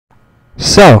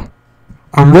So,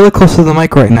 I'm really close to the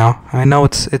mic right now. I know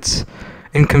it's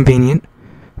inconvenient,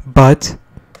 but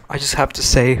I just have to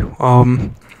say,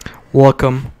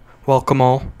 welcome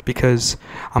all, because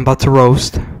I'm about to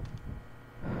roast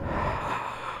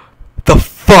the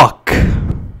fuck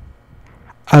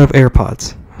out of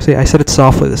AirPods. See, I said it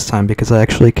softly this time because I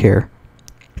actually care.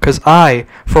 Because I,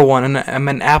 for one, am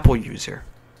an Apple user.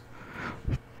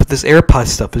 But this AirPods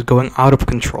stuff is going out of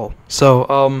control.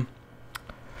 So,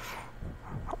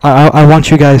 I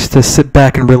want you guys to sit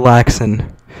back and relax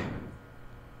and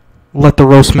let the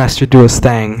roast master do his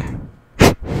thing.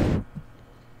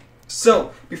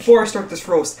 So, before I start this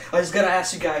roast, I just gotta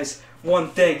ask you guys one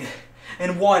thing,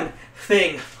 and one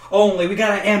thing only. We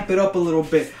gotta amp it up a little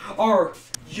bit. Are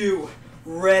you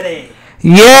ready?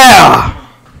 Yeah!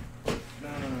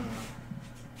 No.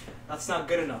 That's not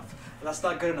good enough. That's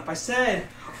not good enough. I said,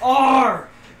 are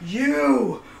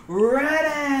you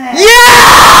ready?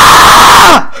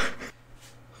 Yeah!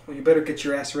 Well, you better get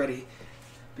your ass ready,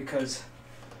 because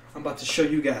I'm about to show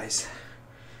you guys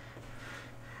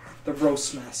the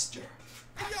roast master.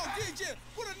 Hey, yo, DJ,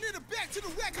 put a nigga back to the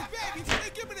record, baby,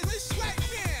 and give me this right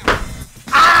now.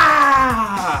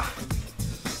 Ah!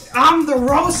 I'm the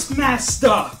roast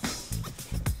master!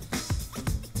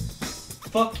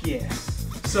 Fuck yeah.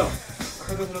 So, I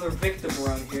heard there's another victim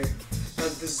around here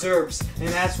that deserves an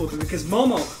ass whooping, because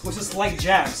Momo was just light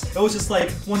jabs. It was just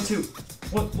like, 1, 2,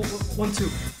 1, 2.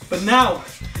 But now,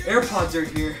 AirPods are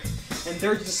here, and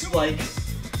they're just like,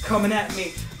 coming at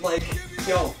me like,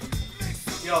 yo,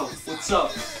 what's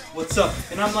up?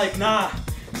 And I'm like, nah,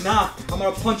 I'm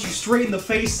gonna punch you straight in the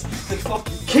face, then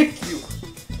fucking kick you.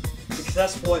 Because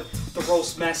that's what the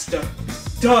roast master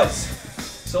does.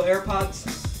 So AirPods,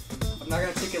 I'm not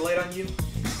gonna take it light on you.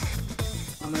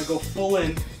 I'm gonna go full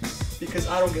in, because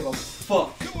I don't give a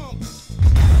fuck.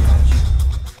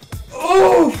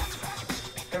 Oh!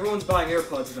 Everyone's buying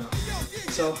AirPods now.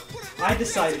 So I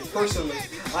decided, personally,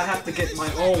 I have to get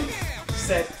my own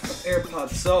set of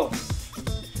AirPods. So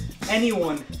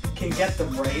anyone can get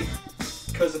them, right?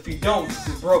 Because if you don't,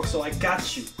 you're broke. So I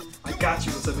got you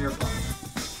with some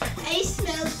AirPods. I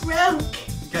smell broke.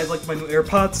 You guys like my new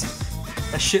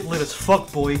AirPods? That shit lit as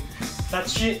fuck, boy. That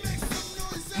shit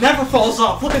never falls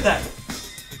off. Look at that.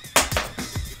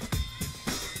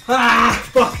 Ah,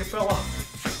 fuck, it fell off.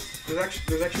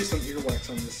 There's actually some earwax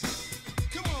on this.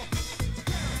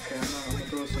 Okay, I'm gonna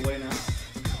throw this away now.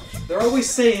 They're always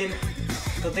saying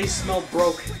that they smell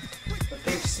broke. That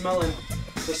they're smelling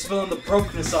the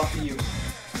brokenness off of you.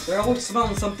 They're always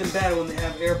smelling something bad when they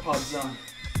have AirPods on.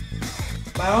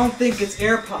 But I don't think it's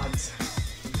AirPods.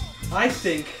 I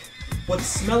think what's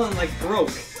smelling like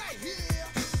broke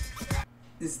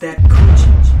is that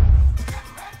coochie.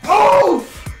 Oh!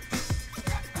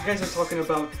 You guys are talking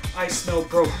about I smell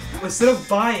broke. Instead of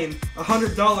buying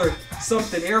 $100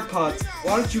 something AirPods,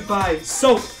 why don't you buy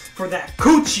soap for that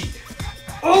coochie?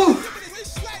 Oh!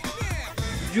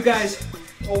 You guys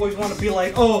always want to be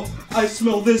like, oh, I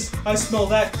smell this, I smell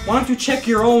that. Why don't you check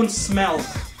your own smell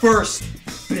first,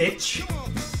 bitch?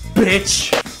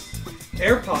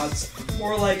 AirPods,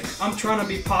 more like I'm trying to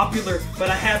be popular, but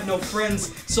I have no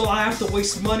friends, so I have to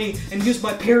waste money and use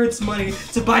my parents' money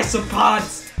to buy some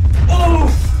pods. Oh!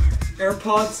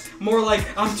 AirPods, more like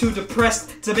I'm too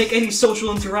depressed to make any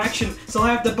social interaction, so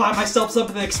I have to buy myself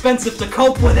something expensive to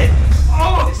cope with it.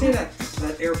 Oh! They say that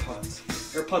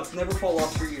AirPods never fall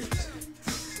off for years.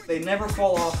 They never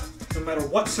fall off, no matter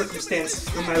what circumstance,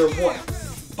 no matter what.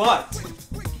 But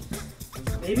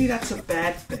maybe that's a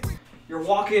bad thing. You're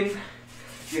walking,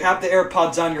 you have the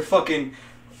AirPods on, you're fucking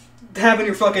having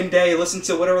your fucking day, listen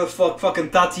to whatever the fuck, fucking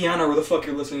Tatiana or the fuck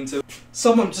you're listening to.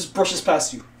 Someone just brushes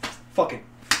past you.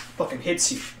 Fucking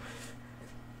hits you.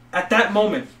 At that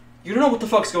moment, you don't know what the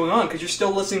fuck's going on because you're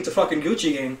still listening to fucking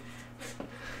Gucci Gang.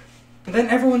 And then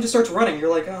everyone just starts running. You're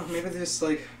like, oh, maybe they're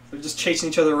just chasing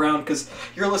each other around because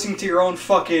you're listening to your own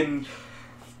fucking,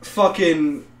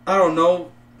 I don't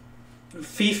know,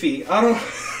 Fifi. I don't.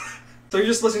 So you're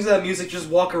just listening to that music, just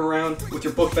walking around with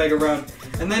your book bag around,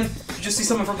 and then you just see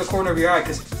someone from the corner of your eye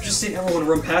because you just see everyone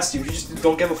run past you. You just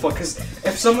don't give a fuck because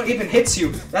if someone even hits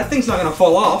you, that thing's not gonna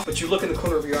fall off. But you look in the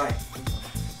corner of your eye,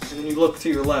 and then you look to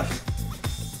your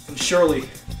left, and surely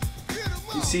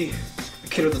you see a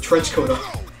kid with a trench coat on.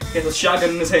 He has a shotgun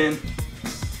in his hand,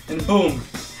 and boom,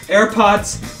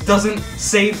 AirPods doesn't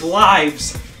save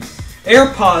lives.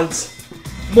 AirPods,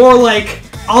 more like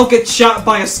I'll get shot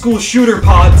by a school shooter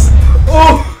pods.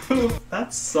 Oh,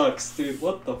 that sucks, dude.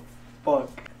 What the fuck?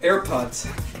 AirPods.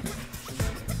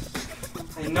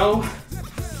 I know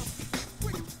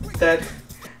that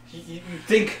you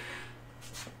think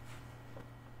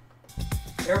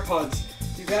AirPods.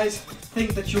 You guys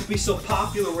think that you'll be so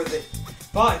popular with it.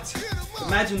 But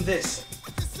imagine this.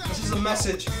 This is a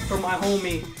message from my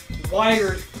homie,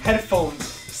 Wired Headphones.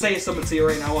 Saying something to you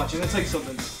right now. Watch, he's gonna tell you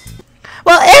something.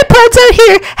 Well, AirPods out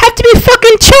here have to be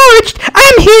fucking charged.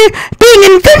 I'm here being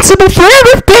invincible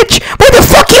forever, bitch. Where the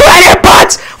fuck you at,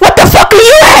 AirPods? What the fuck are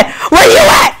you at? Where you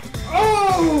at?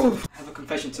 Oh! I have a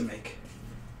confession to make.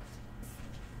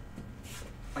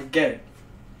 I get it.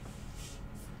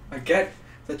 I get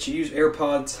that you use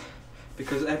AirPods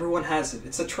because everyone has it.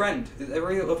 It's a trend.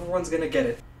 Everyone's gonna get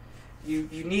it. You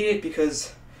need it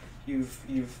because you're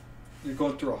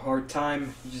going through a hard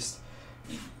time.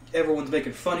 Everyone's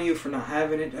making fun of you for not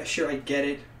having it. Sure, I get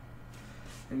it.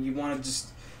 And you want to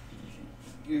just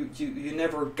you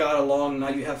never got along. Now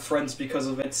you have friends because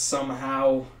of it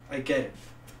somehow. I get it.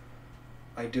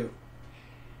 I do.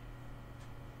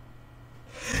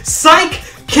 Psych!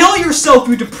 Kill yourself,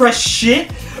 you depressed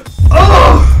shit!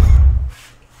 Ugh!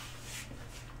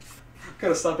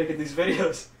 Gotta stop making these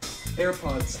videos.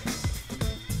 AirPods.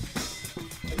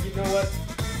 And you know what?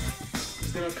 I'm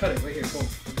just gonna cut it right here. Boom.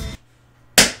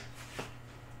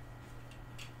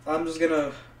 I'm just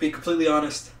gonna be completely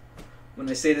honest when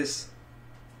I say this.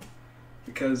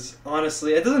 Because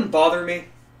honestly, it doesn't bother me.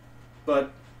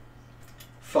 But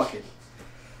fuck it.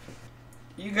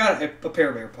 You got a pair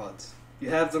of AirPods. You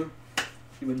have them.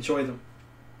 You enjoy them.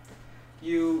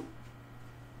 You're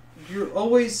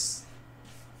always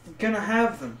gonna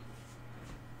have them.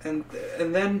 And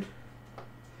then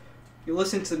you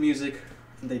listen to music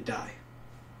and they die.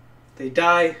 They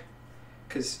die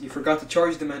because you forgot to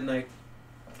charge them at night.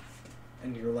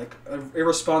 And you're like an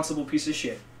irresponsible piece of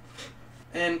shit.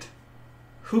 And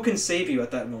who can save you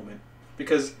at that moment?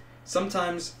 Because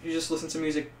sometimes you just listen to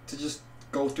music to just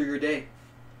go through your day.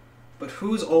 But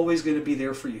who's always going to be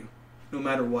there for you, no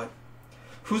matter what?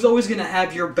 Who's always going to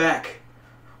have your back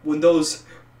when those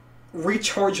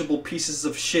rechargeable pieces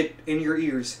of shit in your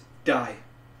ears die?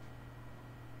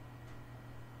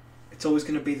 It's always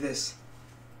going to be this.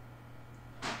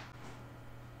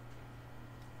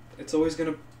 It's always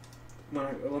going to...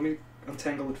 Let me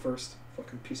untangle it first.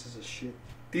 Fucking pieces of shit.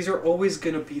 These are always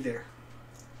going to be there.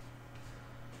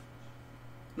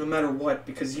 No matter what,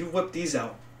 because you whip these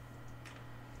out.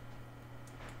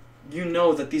 You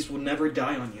know that these will never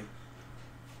die on you.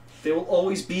 They will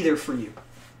always be there for you.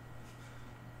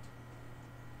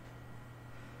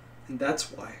 And that's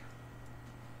why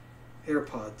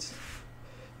AirPods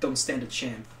don't stand a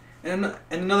chance. And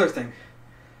another thing.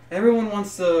 Everyone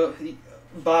wants to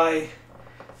buy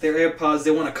their AirPods.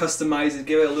 They want to customize it,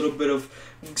 give it a little bit of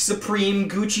supreme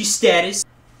Gucci status.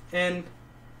 And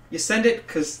you send it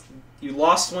because you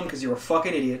lost one because you're a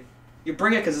fucking idiot. You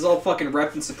bring it because it's all fucking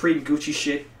wrapped in supreme Gucci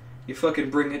shit. You fucking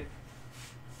bring it.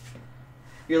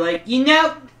 You're like, I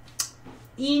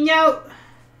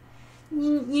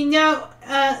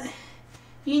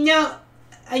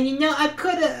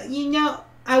coulda,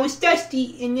 I was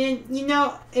thirsty, and then,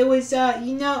 it was,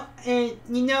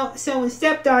 someone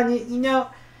stepped on it,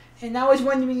 and I was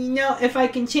wondering, if I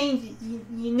can change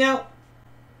it,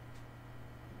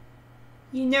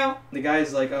 The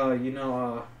guy's like, I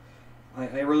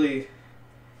really,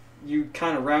 you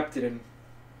kind of wrapped it in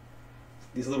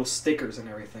these little stickers and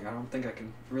everything. I don't think I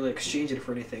can really exchange it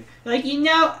for anything. Like,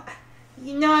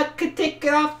 I could take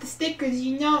it off the stickers,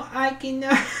 I can,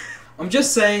 I'm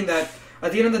just saying that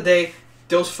at the end of the day,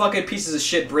 those fucking pieces of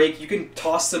shit break. You can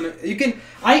toss them. You can,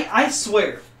 I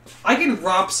swear, I can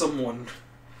rob someone,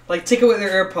 like take away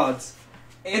their AirPods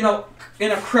in a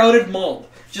crowded mall.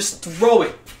 Just throw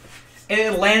it, and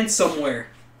it lands somewhere.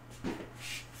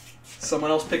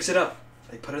 Someone else picks it up.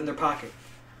 They put it in their pocket.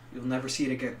 You'll never see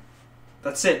it again.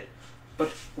 That's it.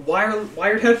 But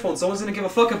wired headphones, no one's gonna give a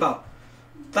fuck about.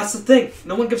 That's the thing.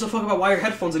 No one gives a fuck about wired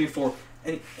headphones anymore.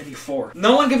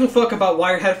 No one gives a fuck about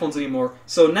wired headphones anymore.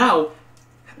 So now,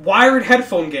 Wired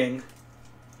Headphone Gang,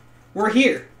 we're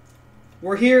here.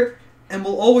 We're here, and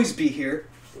we'll always be here.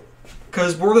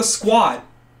 Because we're the squad.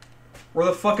 We're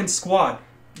the fucking squad.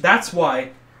 That's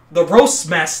why the Roast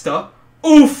Master,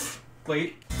 oof!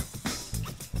 Wait.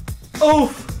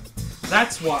 Oof!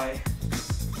 That's why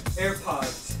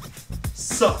AirPods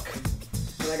suck.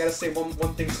 And I gotta say one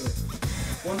thing to it.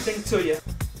 One thing to you.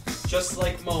 Just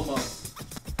like Momo.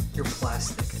 You're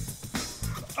plastic.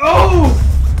 Oh!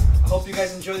 I hope you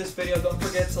guys enjoyed this video. Don't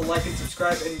forget to like and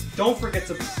subscribe. And don't forget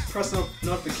to press the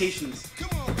notifications. I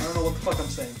don't know what the fuck I'm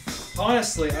saying.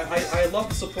 Honestly, I love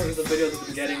the support of the videos I've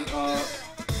been getting.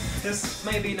 This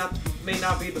may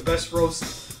not be the best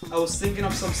roast. I was thinking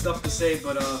of some stuff to say,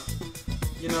 but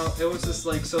it was just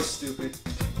like so stupid.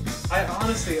 I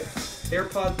honestly,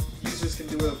 AirPod users can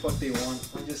do what the fuck they want.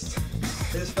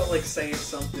 I just felt like saying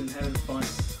something, having fun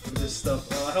with this stuff.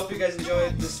 I hope you guys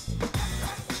enjoyed this.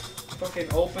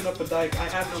 Fucking open up a Diet. I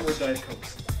have no more Diet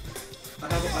Cokes. I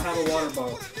have a water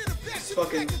bottle. Just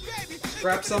fucking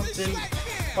grab something,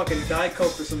 fucking Diet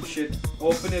Coke or some shit.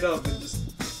 Open it up and just.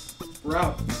 We're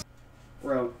out.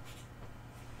 We're out.